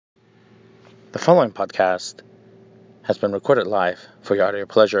The following podcast has been recorded live for your audio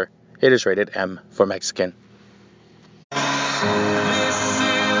pleasure. It is rated M for Mexican.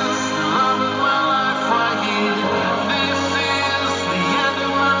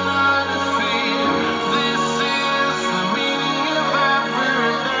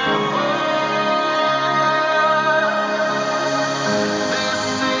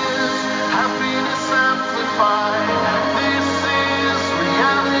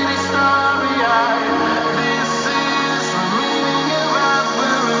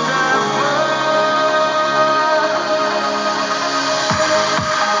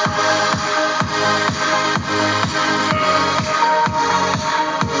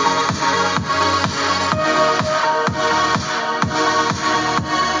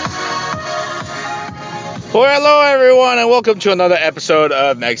 Well, hello everyone, and welcome to another episode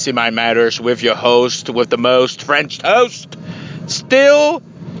of Mexi Mind Matters with your host, with the most, French toast. Still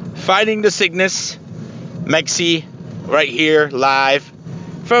fighting the sickness, Mexi, right here, live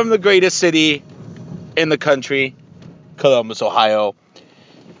from the greatest city in the country, Columbus, Ohio.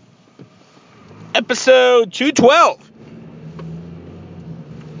 Episode 212.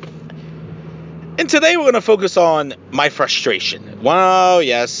 And today we're going to focus on my frustration. Wow,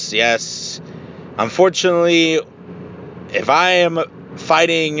 yes. Unfortunately, if I am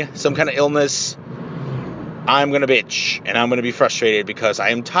fighting some kind of illness, I'm going to bitch and I'm going to be frustrated because I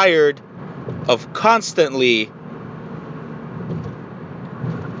am tired of constantly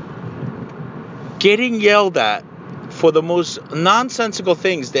getting yelled at for the most nonsensical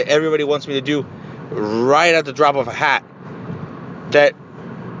things that everybody wants me to do right at the drop of a hat that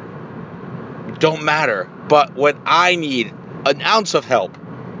don't matter. But when I need an ounce of help,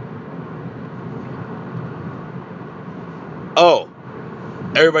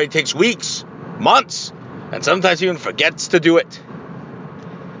 everybody takes weeks, months, and sometimes even forgets to do it.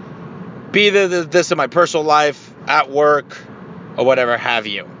 Be this in my personal life, at work, or whatever have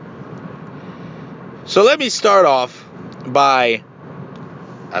you. So let me start off by,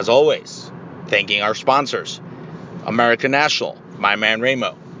 as always, thanking our sponsors. American National, my man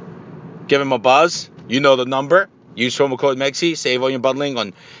Ramo. Give him a buzz. You know the number. Use promo code MEXI. Save on your bundling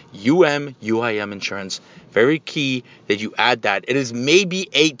on UIM insurance. Very key that you add that. It is maybe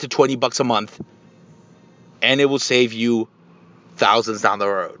 $8 to $20 a month, and it will save you thousands down the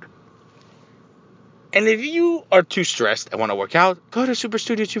road. And if you are too stressed and want to work out, go to Super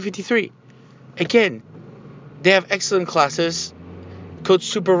Studio 253. Again, they have excellent classes. Coach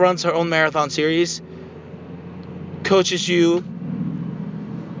Super runs her own marathon series. Coaches you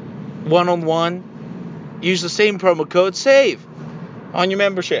one-on-one. Use the same promo code SAVE on your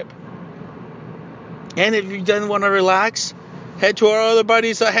membership. And if you then want to relax, head to our other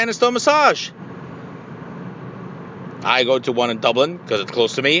buddies at Hand & Stone Massage. I go to one in Dublin because it's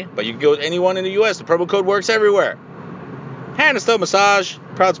close to me, but you can go to anyone in the U.S. The promo code works everywhere. Hand & Stone Massage,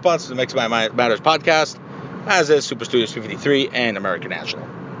 proud sponsor of the Mexi Mind Matters podcast, as is Super Studios 253 and American National.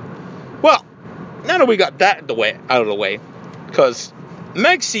 Well, now that we got that out of the way, because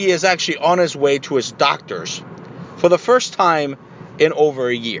Mexi is actually on his way to his doctor's for the first time in over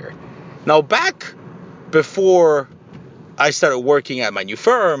a year. Now, back before I started working at my new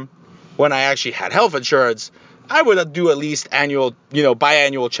firm, when I actually had health insurance, I would do at least biannual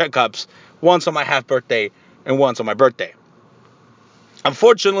checkups, once on my half birthday and once on my birthday.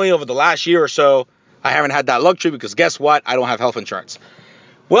 Unfortunately, over the last year or so, I haven't had that luxury because guess what? I don't have health insurance.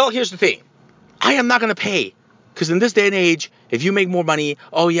 Well, here's the thing. I am not going to pay, because in this day and age, if you make more money,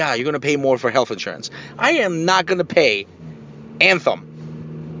 you're going to pay more for health insurance. I am not going to pay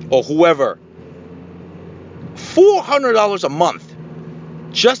Anthem or whoever $400 a month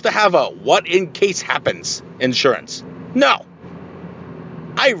just to have a what in case happens insurance. No.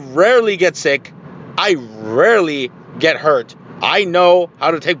 I rarely get sick. I rarely get hurt. I know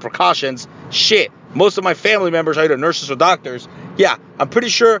how to take precautions. Shit. Most of my family members are either nurses or doctors. Yeah, I'm pretty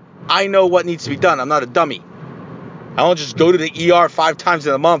sure I know what needs to be done. I'm not a dummy. I don't just go to the ER 5 times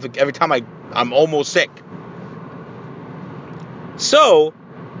in a month every time I'm almost sick. So,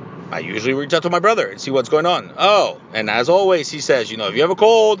 I usually reach out to my brother and see what's going on. And as always, he says, if you have a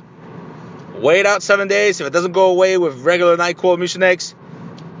cold, wait out 7 days. If it doesn't go away with regular NyQuil Mucinex,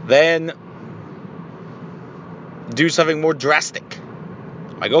 then do something more drastic.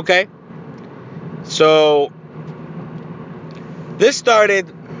 I'm like, okay. So, this started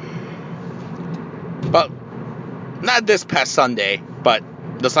about, not this past Sunday, but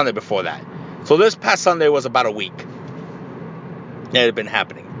the Sunday before that. So this past Sunday was about a week that it had been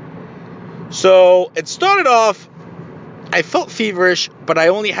happening. So it started off, I felt feverish, but I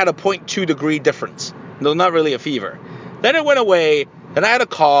only had a 0.2 degree difference. No, not really a fever. Then it went away, and I had a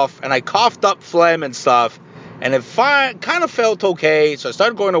cough, and I coughed up phlegm and stuff, and it kind of felt okay, so I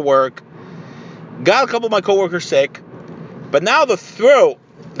started going to work, got a couple of my coworkers sick, but now the throat,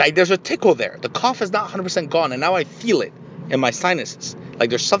 like there's a tickle there. The cough is not 100% gone, and now I feel it in my sinuses. Like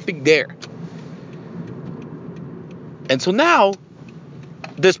there's something there. And so now,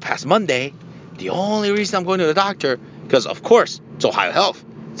 this past Monday, the only reason I'm going to the doctor, because of course, it's Ohio Health.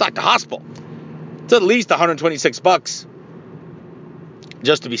 It's like the hospital. It's at least $126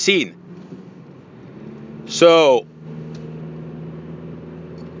 just to be seen. So,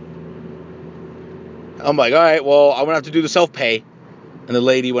 I'm like, all right, well, I'm going to have to do the self-pay. And the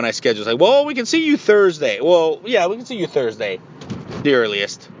lady, when I schedule, is like, well, we can see you Thursday. Well, yeah, we can see you Thursday, the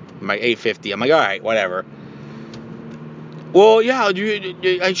earliest. I'm like, 8:50. I'm like, all right, whatever. Well, yeah,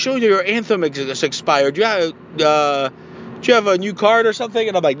 I showed you your Anthem is expired. Do you have a new card or something?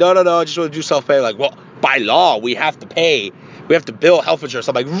 And I'm like, no, I just want to do self-pay. Like, well, by law, we have to pay. We have to bill health insurance.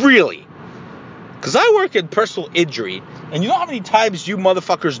 I'm like, really? Because I work in personal injury, and you know how many times you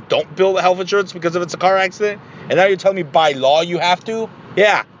motherfuckers don't bill the health insurance because if it's a car accident? And now you're telling me by law you have to?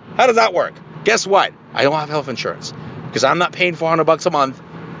 Yeah. How does that work? Guess what? I don't have health insurance because I'm not paying $400 a month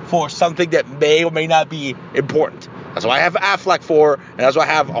for something that may or may not be important. That's why I have Aflac for, and that's why I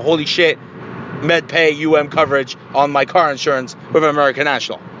have a holy shit MedPay coverage on my car insurance with American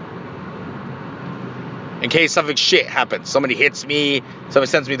National. In case something shit happens. Somebody hits me, somebody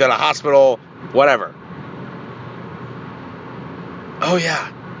sends me to the hospital, whatever. Oh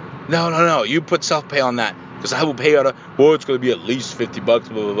yeah. No. You put self-pay on that. Because I will pay out it's going to be at least $50, blah,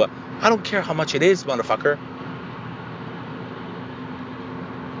 blah, blah. I don't care how much it is, motherfucker.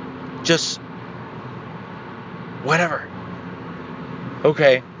 Just whatever.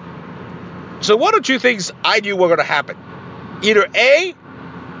 Okay. So one of two things I knew were going to happen. Either A,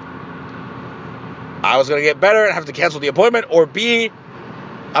 I was going to get better and have to cancel the appointment, or B,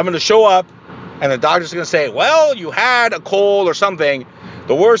 I'm going to show up and the doctor's going to say, well, you had a cold or something.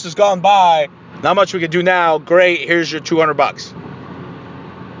 The worst has gone by. Not much we can do now. Great. Here's your $200.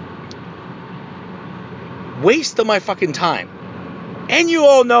 Waste of my fucking time. And you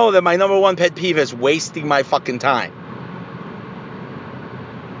all know that my number one pet peeve is wasting my fucking time.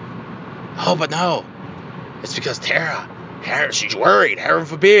 Oh, but no. It's because Tara, she's worried. Heaven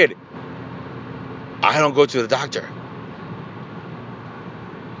forbid I don't go to the doctor.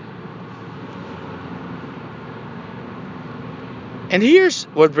 And here's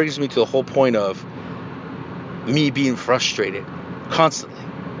what brings me to the whole point of me being frustrated constantly.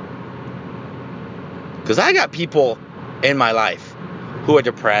 Because I got people in my life who are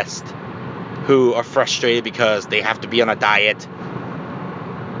depressed, who are frustrated because they have to be on a diet,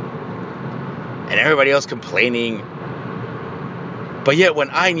 and everybody else complaining. But yet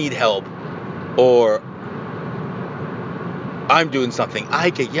when I need help or I'm doing something, I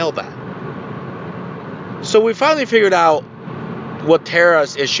get yelled at. So we finally figured out what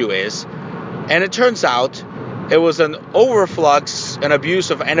Tara's issue is, and it turns out it was an overflux and abuse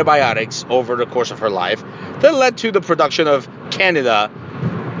of antibiotics over the course of her life that led to the production of Candida,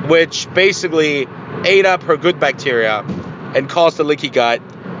 which basically ate up her good bacteria and caused a leaky gut,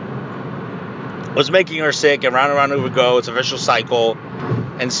 was making her sick, and round it would go. It's a vicious cycle.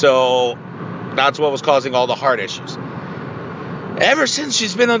 And so that's what was causing all the heart issues. Ever since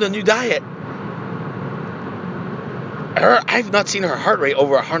she's been on the new diet, I've not seen her heart rate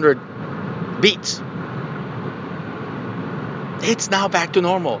over 100 beats. It's now back to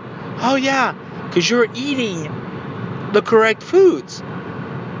normal. Oh yeah, because you're eating the correct foods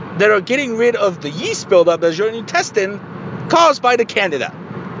that are getting rid of the yeast buildup that's in your intestine caused by the Candida.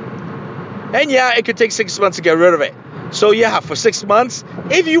 And yeah, it could take 6 months to get rid of it. So yeah, for 6 months,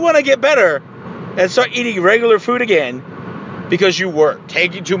 if you want to get better and start eating regular food again because you were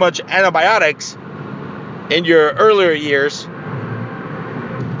taking too much antibiotics in your earlier years,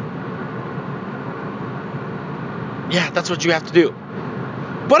 yeah, that's what you have to do.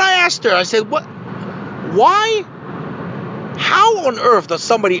 But I asked her, I said, what? Why? How on earth does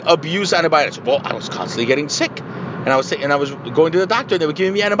somebody abuse antibiotics? Well, I was constantly getting sick, and I was going to the doctor, and they were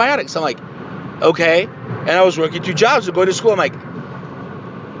giving me antibiotics. I'm like, okay. And I was working 2 jobs and going to school. I'm like,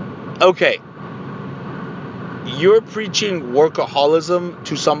 okay. You're preaching workaholism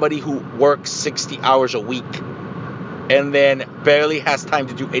to somebody who works 60 hours a week and then barely has time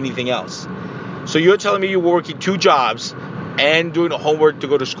to do anything else. So you're telling me you were working 2 jobs and doing the homework to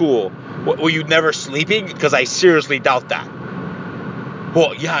go to school. Were you never sleeping? Because I seriously doubt that.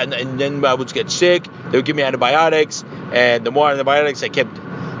 Well, yeah, and then I would get sick. They would give me antibiotics, and the more antibiotics I kept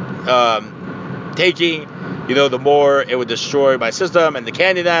taking, the more it would destroy my system and the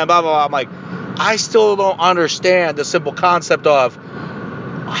Candida and blah, blah, blah. I'm like, I still don't understand the simple concept of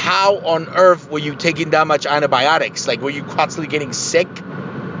how on earth were you taking that much antibiotics? Like, were you constantly getting sick?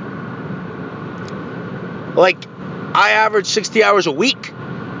 Like, I average 60 hours a week.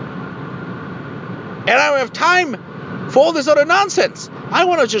 And I don't have time for all this other nonsense. I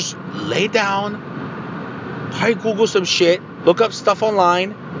want to just lay down, probably Google some shit, look up stuff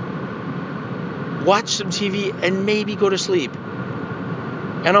online, watch some TV, and maybe go to sleep.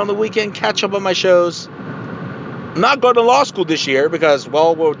 And on the weekend, catch up on my shows. I'm not going to law school this year because,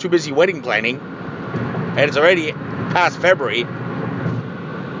 well, we're too busy wedding planning. And it's already past February.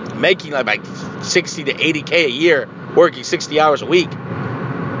 Making like 60 to 80K a year, working 60 hours a week.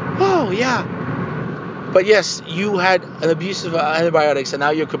 Oh, yeah. But yes, you had an abuse of antibiotics and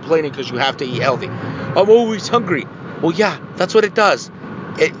now you're complaining because you have to eat healthy. I'm always hungry. Well, yeah, that's what it does.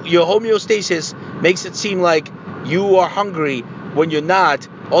 Your homeostasis makes it seem like you are hungry when you're not.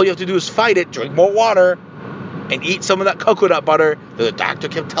 All you have to do is fight it, drink more water, and eat some of that coconut butter that the doctor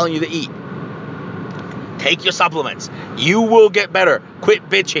kept telling you to eat. Take your supplements. You will get better. Quit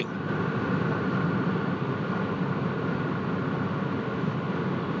bitching.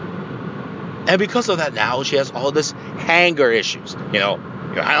 And because of that, now she has all this hanger issues. You know,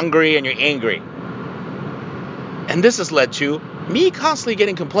 you're hungry and you're angry. And this has led to me constantly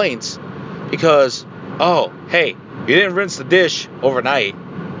getting complaints because, oh, hey, you didn't rinse the dish overnight.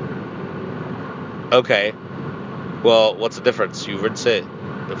 Okay. Well, what's the difference? You rinse it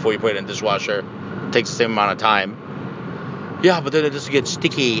before you put it in the dishwasher. It takes the same amount of time. Yeah, but then it just gets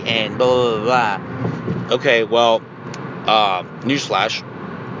sticky and blah, blah, blah. Okay, well, newsflash.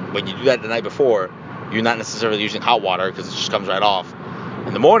 When you do that the night before, you're not necessarily using hot water because it just comes right off.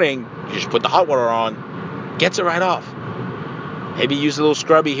 In the morning, you just put the hot water on, gets it right off. Maybe use a little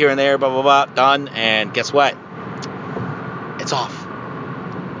scrubby here and there, blah, blah, blah, done, and guess what? It's off.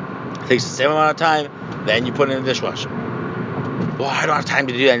 It takes the same amount of time, then you put it in the dishwasher. Well, I don't have time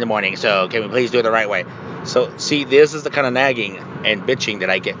to do that in the morning, so can we please do it the right way? So, see, this is the kind of nagging and bitching that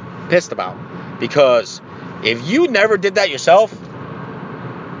I get pissed about. Because if you never did that yourself,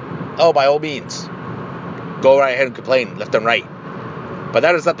 oh, by all means, go right ahead and complain left and right. But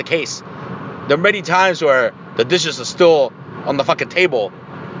that is not the case. There are many times where the dishes are still on the fucking table,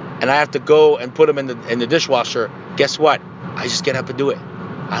 and I have to go and put them in the dishwasher. Guess what? I just get up and do it.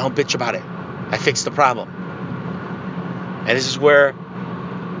 I don't bitch about it. I fix the problem. And this is where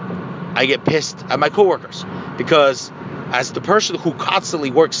I get pissed at my coworkers, because as the person who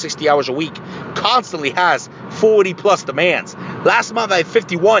constantly works 60 hours a week, constantly has 40 plus demands. Last month I had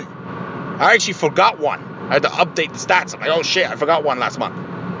 51. I actually forgot one. I had to update the stats. I'm like, oh shit, I forgot one last month.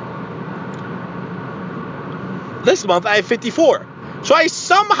 This month I had 54. So I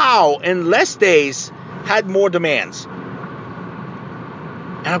somehow, in less days, had more demands.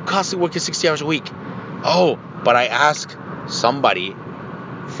 And I'm constantly working 60 hours a week. Oh, but I ask somebody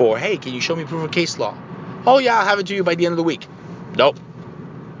for, hey, can you show me proof of case law? Oh yeah, I'll have it to you by the end of the week. Nope.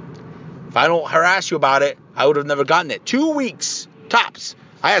 If I don't harass you about it, I would have never gotten it. 2 weeks, tops.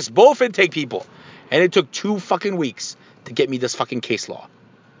 I asked both intake people, and it took 2 fucking weeks to get me this fucking case law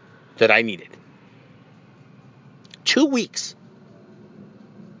that I needed. 2 weeks.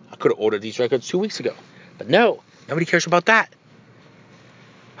 I could have ordered these records 2 weeks ago. But no, nobody cares about that.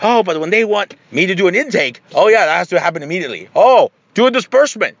 Oh, but when they want me to do an intake, oh yeah, that has to happen immediately. Oh, do a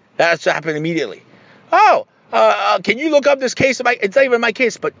disbursement, that has to happen immediately. Oh, can you look up this case? It's not even my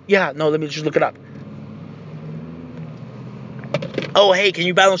case, but yeah, no, let me just look it up. Oh, hey, can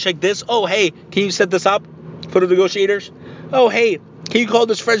you balance check this? Oh, hey, can you set this up for the negotiators? Oh, hey, can you call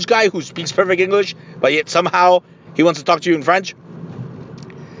this French guy who speaks perfect English, but yet somehow he wants to talk to you in French?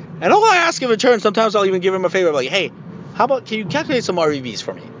 And all I ask in return, sometimes I'll even give him a favor, like, hey, how about, can you calculate some REVs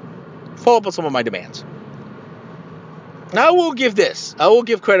for me? Follow up on some of my demands. Now, I will give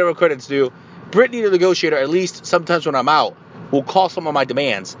credit where credit's due. Brittany, the negotiator, at least sometimes when I'm out, will call some of my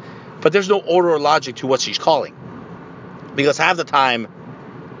demands, but there's no order or logic to what she's calling. Because half the time,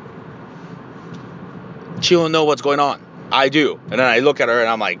 she don't know what's going on. I do. And then I look at her and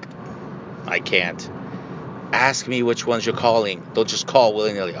I'm like, I can't. Ask me which ones you're calling. Don't just call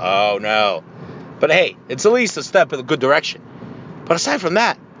willy-nilly. Oh, no. But hey, it's at least a step in a good direction. But aside from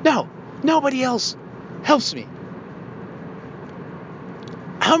that, no. Nobody else helps me.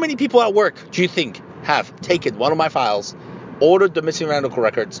 How many people at work do you think have taken one of my files, ordered the missing medical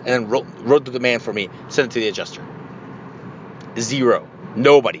records, and then wrote the demand for me, sent it to the adjuster? 0.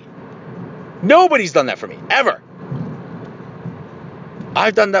 Nobody. Nobody's done that for me, ever.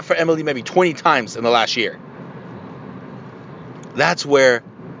 I've done that for Emily maybe 20 times in the last year. That's where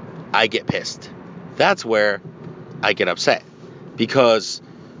I get pissed. That's where I get upset. Because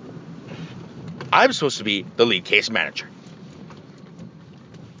I'm supposed to be the lead case manager.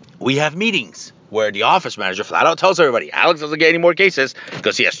 we have meetings where the office manager flat out tells everybody, Alex doesn't get any more cases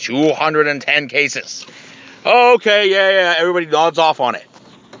because he has 210 cases. Okay, yeah, everybody nods off on it.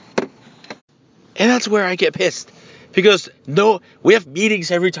 And that's where I get pissed. Because, we have meetings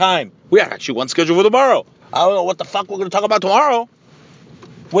every time. We have actually one scheduled for tomorrow. I don't know what the fuck we're going to talk about tomorrow.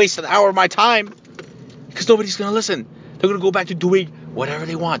 Waste an hour of my time. Because nobody's going to listen. They're going to go back to doing whatever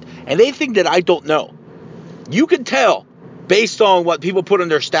they want. And they think that I don't know. You can tell, based on what people put on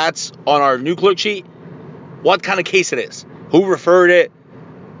their stats on our new clerk sheet, what kind of case it is. Who referred it.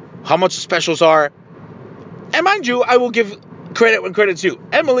 How much the specials are. And mind you, I will give credit when credit's due.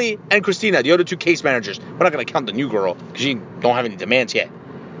 Emily and Christina, the other two case managers. We're not going to count the new girl because she don't have any demands yet.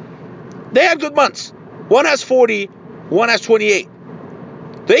 They had good months. One has 40, one has 28.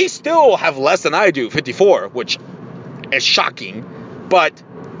 They still have less than I do, 54, which is shocking. But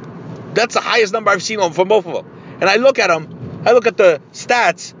that's the highest number I've seen from both of them. And I look at them, I look at the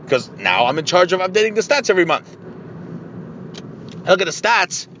stats, because now I'm in charge of updating the stats every month. I look at the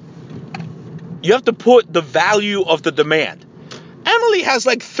stats. You have to put the value of the demand. Emily has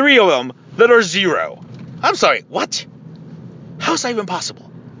like 3 of them that are 0. I'm sorry, what? How is that even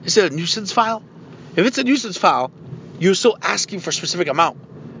possible? Is it a nuisance file? If it's a nuisance file, you're still asking for a specific amount.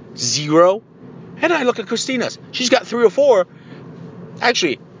 0? And I look at Christina's. She's got 3 or 4.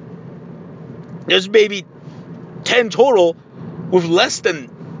 Actually, there's maybe 10 total with less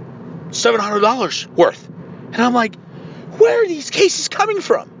than $700 worth. And I'm like, where are these cases coming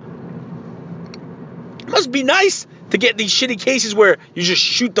from? It must be nice to get these shitty cases where you just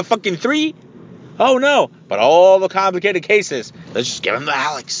shoot the fucking 3. Oh no, but all the complicated cases, let's just give them to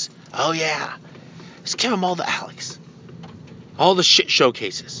Alex. Oh yeah, let's give them all to Alex. All the shit show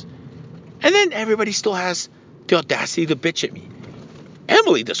cases. And then everybody still has the audacity to bitch at me.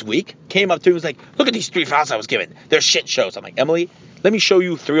 Emily this week came up to me and was like, look at these 3 files I was given. They're shit shows. I'm like, Emily, let me show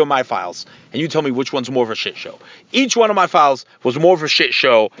you 3 of my files, and you tell me which one's more of a shit show. Each one of my files was more of a shit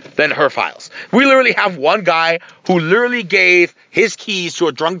show than her files. We literally have one guy who literally gave his keys to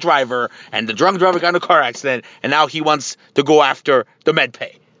a drunk driver, and the drunk driver got in a car accident, and now he wants to go after the med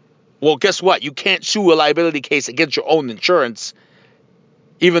pay. Well, guess what? You can't sue a liability case against your own insurance,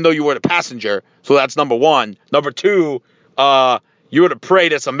 even though you were the passenger. So that's number 1. Number 2, you would have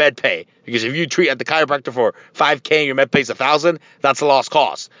prayed it's a med pay. Because if you treat at the chiropractor for $5,000 and your med pay's $1,000, that's a lost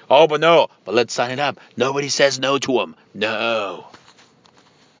cause. Oh, but no. But let's sign it up. Nobody says no to them. No.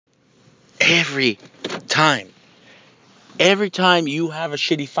 Every time you have a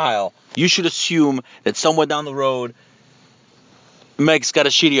shitty file, you should assume that somewhere down the road, Meg's got a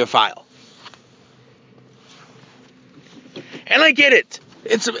shittier file. And I get it.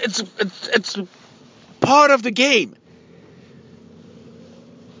 It's part of the game.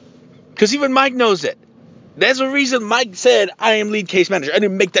 Because even Mike knows it. There's a reason Mike said, I am lead case manager. I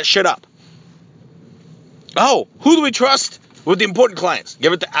didn't make that shit up. Oh, who do we trust with the important clients?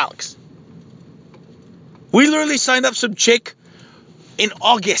 Give it to Alex. We literally signed up some chick in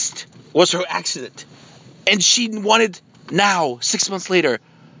August was her accident. And she wanted now, 6 months later,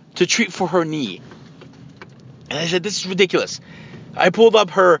 to treat for her knee. And I said, this is ridiculous. I pulled up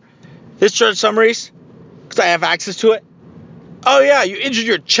her discharge summaries because I have access to it. Oh yeah, you injured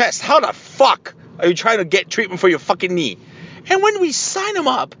your chest. How the fuck are you trying to get treatment for your fucking knee? And when we sign them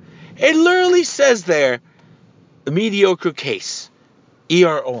up, it literally says there, the mediocre case,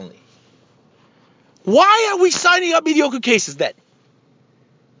 ER only. Why are we signing up mediocre cases then?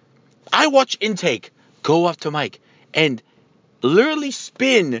 I watch intake go up to Mike and literally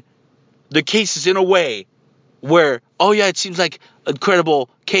spin the cases in a way where, oh yeah, it seems like a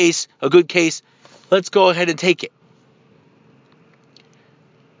credible case, a good case. Let's go ahead and take it.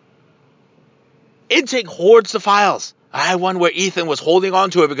 Intake hoards the files. I had one where Ethan was holding on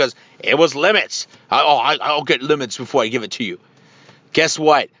to it because it was limits. I'll get limits before I give it to you. Guess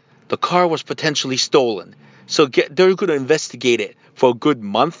what? The car was potentially stolen. So they're going to investigate it for a good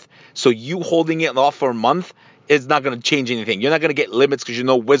month. So you holding it off for a month is not going to change anything. You're not going to get limits because you're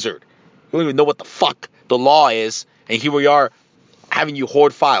no wizard. You don't even know what the fuck the law is. And here we are having you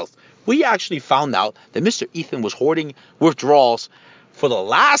hoard files. We actually found out that Mr. Ethan was hoarding withdrawals for the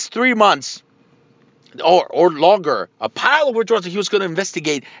last 3 months or longer, a pile of withdrawals that he was going to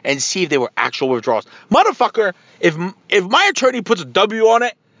investigate and see if they were actual withdrawals. Motherfucker, if my attorney puts a W on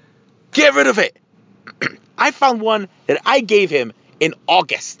it, get rid of it. I found one that I gave him in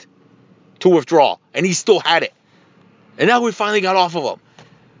August to withdraw, and he still had it. And now we finally got off of him.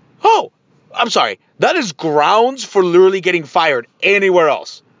 Oh, I'm sorry. That is grounds for literally getting fired anywhere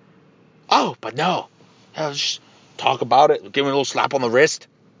else. Oh, but no. Let's just talk about it. Give him a little slap on the wrist.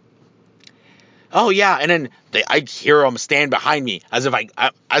 Oh yeah, and then I hear them stand behind me as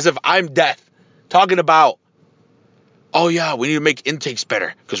if I'm deaf, talking about, oh yeah, we need to make intakes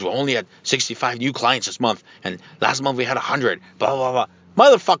better because we only had 65 new clients this month, and last month we had 100. Blah blah blah.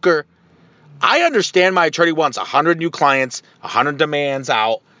 Motherfucker, I understand my attorney wants 100 new clients, 100 demands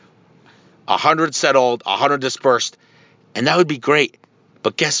out, 100 settled, 100 dispersed, and that would be great.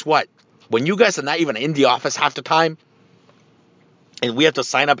 But guess what? When you guys are not even in the office half the time, and we have to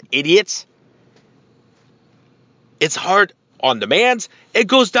sign up idiots, it's hard on demands. It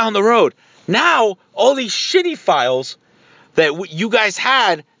goes down the road. Now, all these shitty files that you guys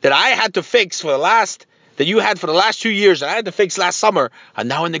had, that I had to fix that you had for the last 2 years, that I had to fix last summer, are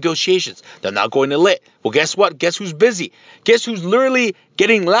now in negotiations. They're now going to lit. Well, guess what? Guess who's busy? Guess who's literally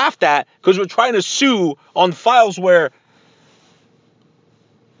getting laughed at because we're trying to sue on files where,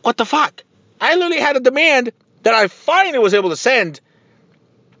 what the fuck? I literally had a demand that I finally was able to send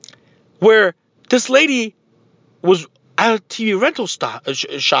where this lady was at a TV rental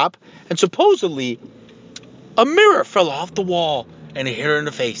shop, and supposedly a mirror fell off the wall and it hit her in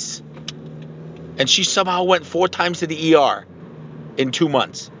the face. And she somehow went 4 times to the ER in 2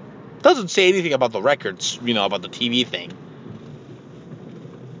 months. Doesn't say anything about the records, about the TV thing.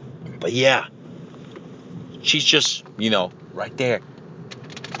 But yeah, she's just, right there,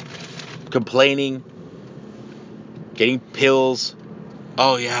 complaining, getting pills.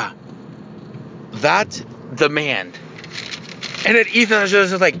 Oh yeah, that demand. And then Ethan is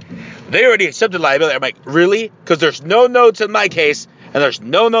just like, they already accepted liability. I'm like, really? Because there's no notes in my case, and there's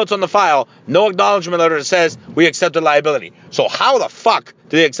no notes on the file, no acknowledgement letter that says we accepted liability. So how the fuck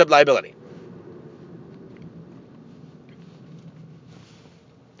do they accept liability?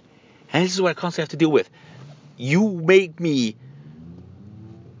 And this is what I constantly have to deal with. You make me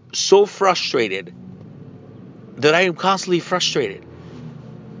so frustrated that I am constantly frustrated.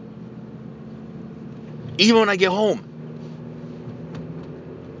 Even when I get home,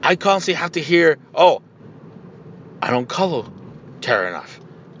 I constantly have to hear, oh, I don't cuddle Tara enough.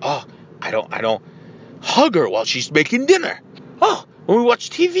 Oh, I don't hug her while she's making dinner. Oh, when we watch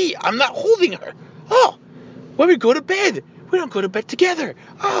TV, I'm not holding her. Oh, when we go to bed, we don't go to bed together.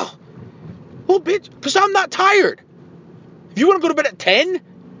 Oh, well, bitch, because I'm not tired. If you want to go to bed at 10,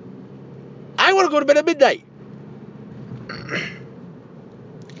 I want to go to bed at midnight.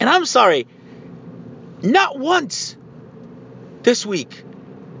 And I'm sorry, not once this week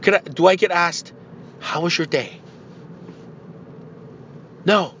do I get asked, how was your day?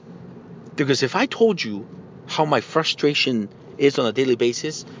 No, because if I told you how my frustration is on a daily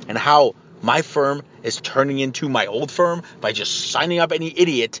basis and how my firm is turning into my old firm by just signing up any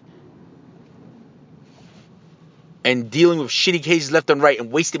idiot and dealing with shitty cases left and right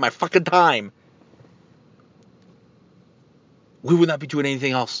and wasting my fucking time, we would not be doing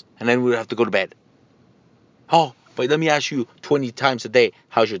anything else, and then we would have to go to bed. Oh, but let me ask you 20 times a day,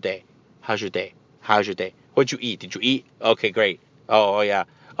 how's your day? How's your day? How's your day? What'd you eat? Did you eat? Okay, great. Oh yeah.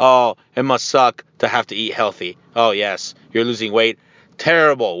 Oh, it must suck to have to eat healthy. Oh yes, you're losing weight.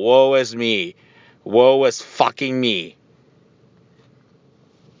 Terrible. Woe is me. Woe is fucking me.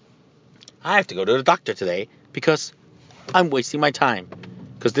 I have to go to the doctor today because I'm wasting my time.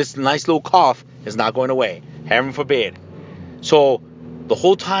 Because this nice little cough is not going away. Heaven forbid. So the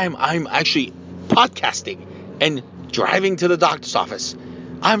whole time I'm actually podcasting and driving to the doctor's office,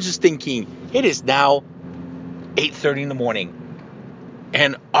 I'm just thinking, it is now 8:30 in the morning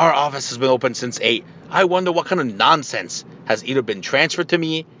and our office has been open since 8. I wonder what kind of nonsense has either been transferred to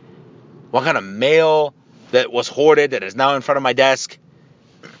me, what kind of mail that was hoarded that is now in front of my desk.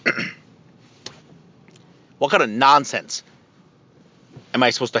 What kind of nonsense am I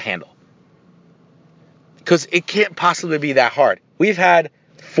supposed to handle? Because it can't possibly be that hard. We've had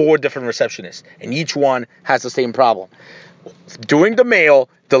 4 different receptionists, and each one has the same problem. Doing the mail,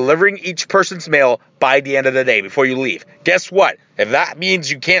 delivering each person's mail by the end of the day before you leave. Guess what? If that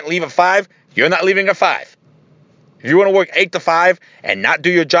means you can't leave at 5, you're not leaving at 5. If you want to work 8 to 5 and not do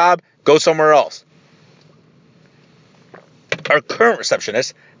your job, go somewhere else. Our current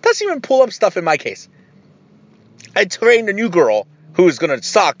receptionist doesn't even pull up stuff in my case. I trained a new girl who is going to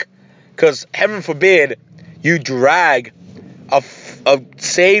suck because, heaven forbid, you drag a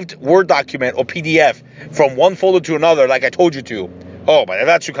saved Word document or PDF from one folder to another like I told you to. Oh, but if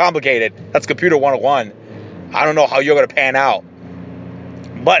that's too complicated, that's computer 101. I don't know how you're going to pan out.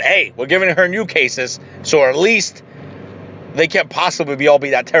 But hey, we're giving her new cases, so at least they can't possibly be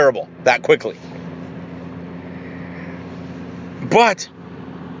that terrible that quickly. But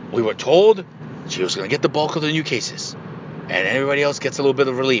we were told she was going to get the bulk of the new cases, and everybody else gets a little bit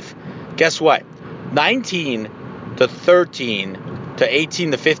of relief. Guess what? 19 to 13 to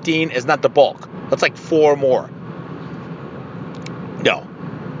 18 to 15 is not the bulk. That's like 4 more. No.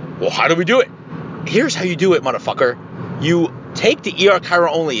 Well, how do we do it? Here's how you do it, motherfucker. You take the ER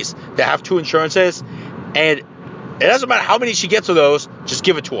Chiro onlys that have 2 insurances, and it doesn't matter how many she gets of those, just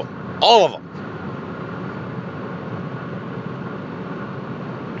give it to them. All of them.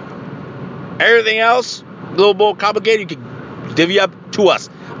 Everything else, a little more complicated, you can divvy up to us.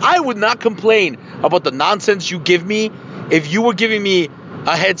 I would not complain about the nonsense you give me if you were giving me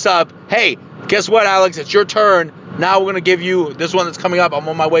a heads up. Hey, guess what, Alex? It's your turn. Now we're going to give you this one that's coming up. I'm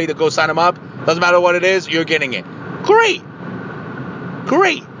on my way to go sign them up. Doesn't matter what it is, you're getting it. Great.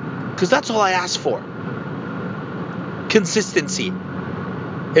 Because that's all I ask for. Consistency.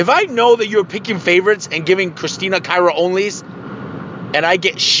 If I know that you're picking favorites and giving Christina Chiro onlys, and I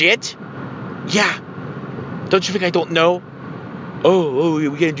get shit, yeah. Don't you think I don't know? Oh,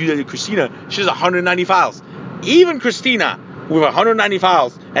 we can't do that to Christina. She has 190 files. Even Christina, with 190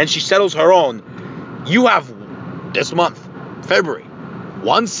 files, and she settles her own, you have this month, February,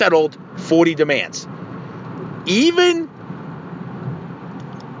 1 settled, 40 demands. Even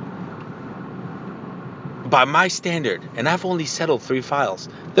by my standard, and I've only settled 3 files,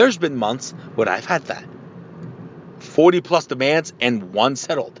 there's been months when I've had that. 40 plus demands and 1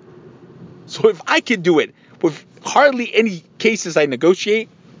 settled. So if I can do it with hardly any cases I negotiate,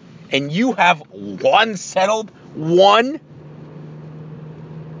 and you have 1 settled, 1,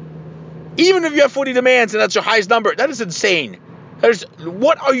 even if you have 40 demands and that's your highest number, that is insane.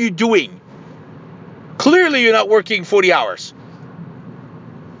 What are you doing? Clearly you're not working 40 hours.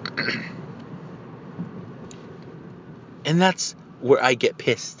 And that's where I get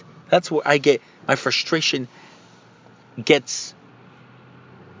pissed. That's where I get, my frustration gets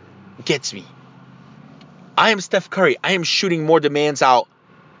me. I am Steph Curry. I am shooting more demands out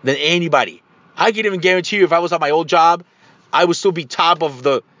than anybody. I can even guarantee you if I was at my old job, I would still be top of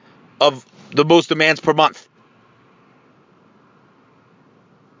the most demands per month.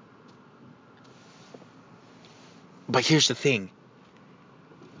 But here's the thing.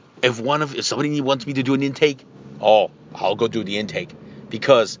 If somebody wants me to do an intake, I'll go do the intake.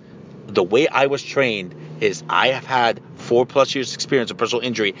 Because the way I was trained is I have had 4+ years experience of personal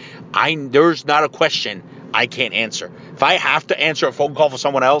injury. There's not a question I can't answer. If I have to answer a phone call for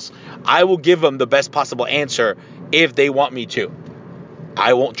someone else, I will give them the best possible answer if they want me to.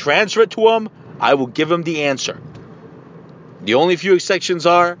 I won't transfer it to them. I will give them the answer. The only few exceptions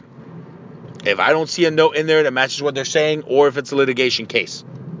are if I don't see a note in there that matches what they're saying, or if it's a litigation case.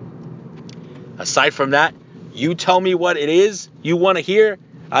 Aside from that, you tell me what it is you want to hear,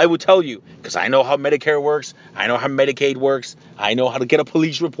 I will tell you. Because I know how Medicare works. I know how Medicaid works. I know how to get a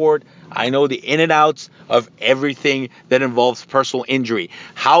police report. I know the in and outs of everything that involves personal injury.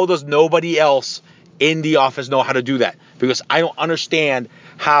 How does nobody else in the office know how to do that? Because I don't understand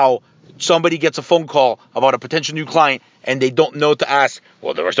how somebody gets a phone call about a potential new client and they don't know to ask,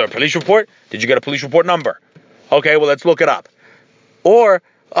 well, was there a police report? Did you get a police report number? Okay, well, let's look it up. Or,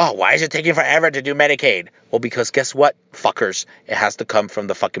 why is it taking forever to do Medicaid? Well, because guess what, fuckers? It has to come from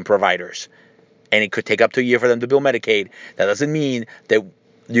the fucking providers. And it could take up to a year for them to bill Medicaid. That doesn't mean that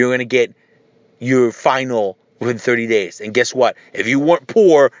you're going to get your final within 30 days. And guess what? If you weren't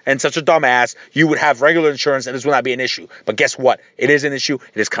poor and such a dumbass, you would have regular insurance and this would not be an issue. But guess what? It is an issue.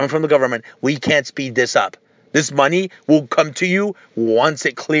 It is coming from the government. We can't speed this up. This money will come to you once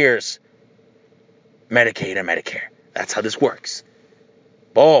it clears Medicaid and Medicare. That's how this works.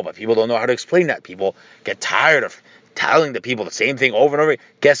 But people don't know how to explain that. People get tired of telling the people the same thing over and over.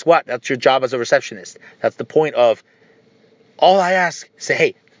 Guess what? That's your job as a receptionist. That's the point of all I ask. Say,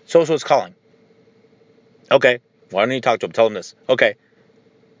 hey, so-and-so is calling. Okay. Why don't you talk to him? Tell him this. Okay.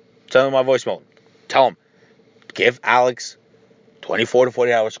 Tell him my voicemail. Tell him. Give Alex 24 to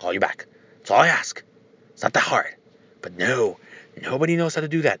 40 hours to call you back. That's all I ask. It's not that hard. But no, nobody knows how to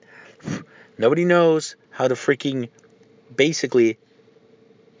do that. Nobody knows how to freaking basically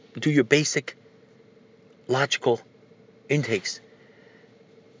do your basic logical intakes.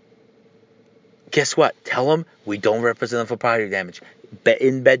 Guess what? Tell them we don't represent them for property damage.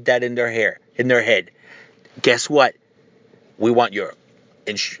 Embed that in their head. Guess what? We want your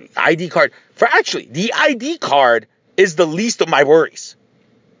ID card. The ID card is the least of my worries.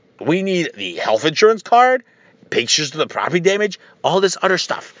 We need the health insurance card, pictures of the property damage, all this other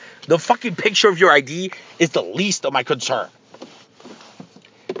stuff. The fucking picture of your ID is the least of my concern.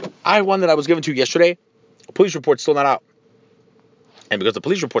 I had one that I was given to yesterday. A police report's still not out. And because the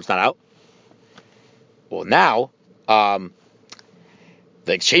police report's not out, well, now, the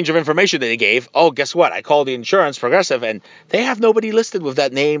exchange of information that they gave, guess what? I called the insurance, Progressive, and they have nobody listed with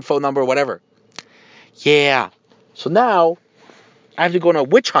that name, phone number, whatever. Yeah. So now, I have to go on a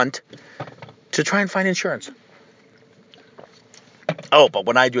witch hunt to try and find insurance. Oh, but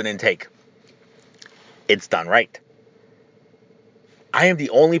when I do an intake, it's done right. I am the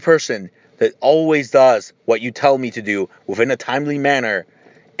only person that always does what you tell me to do within a timely manner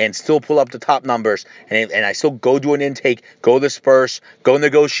and still pull up the top numbers, and I still go do an intake, go disperse, go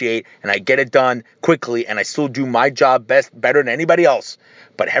negotiate, and I get it done quickly, and I still do my job better than anybody else.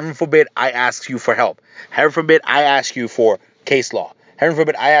 But heaven forbid I ask you for help. Heaven forbid I ask you for case law. Heaven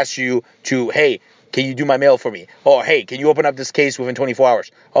forbid I ask you to, hey, can you do my mail for me? Oh, hey, can you open up this case within 24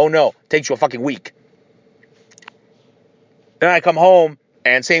 hours? Oh, no, it takes you a fucking week. Then I come home,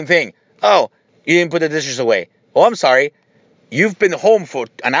 and same thing. Oh, you didn't put the dishes away. Well, I'm sorry. You've been home for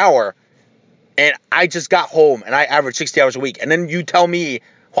an hour, and I just got home, and I average 60 hours a week. And then you tell me,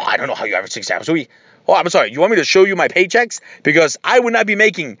 well, I don't know how you average 60 hours a week. Oh, I'm sorry. You want me to show you my paychecks? Because I would not be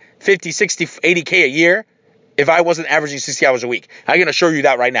making 50, 60, 80K a year if I wasn't averaging 60 hours a week. I'm going to show you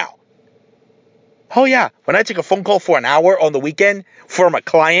that right now. Oh, yeah. When I take a phone call for an hour on the weekend from a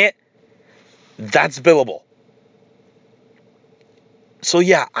client, that's billable. So,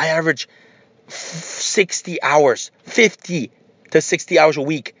 yeah, I average 60 hours, 50 to 60 hours a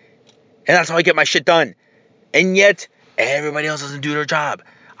week. And that's how I get my shit done. And yet, everybody else doesn't do their job.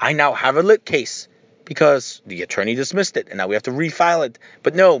 I now have a lit case because the attorney dismissed it, and now we have to refile it.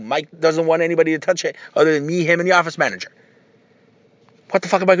 But no, Mike doesn't want anybody to touch it other than me, him, and the office manager. What the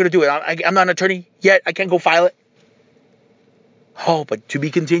fuck am I going to do? I'm not an attorney yet. I can't go file it. Oh, but to be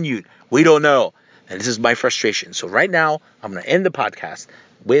continued. We don't know. And this is my frustration. So right now, I'm going to end the podcast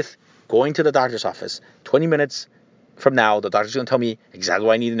with going to the doctor's office. 20 minutes from now, the doctor's going to tell me exactly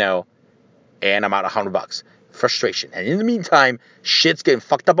what I need to know, and I'm out $100. Frustration. And in the meantime, shit's getting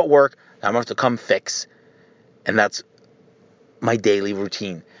fucked up at work that I'm going to have to come fix. And that's my daily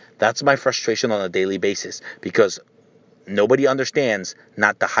routine. That's my frustration on a daily basis, because nobody understands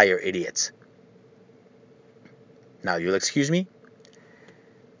not to hire idiots. Now, you'll excuse me.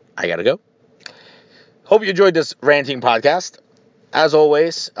 I got to go. Hope you enjoyed this ranting podcast. As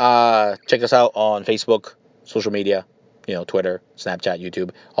always, check us out on Facebook, social media, Twitter, Snapchat,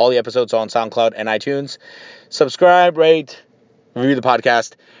 YouTube. All the episodes on SoundCloud and iTunes. Subscribe, rate, review the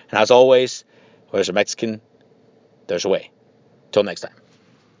podcast. And as always, where's a Mexican, there's a way. Till next time.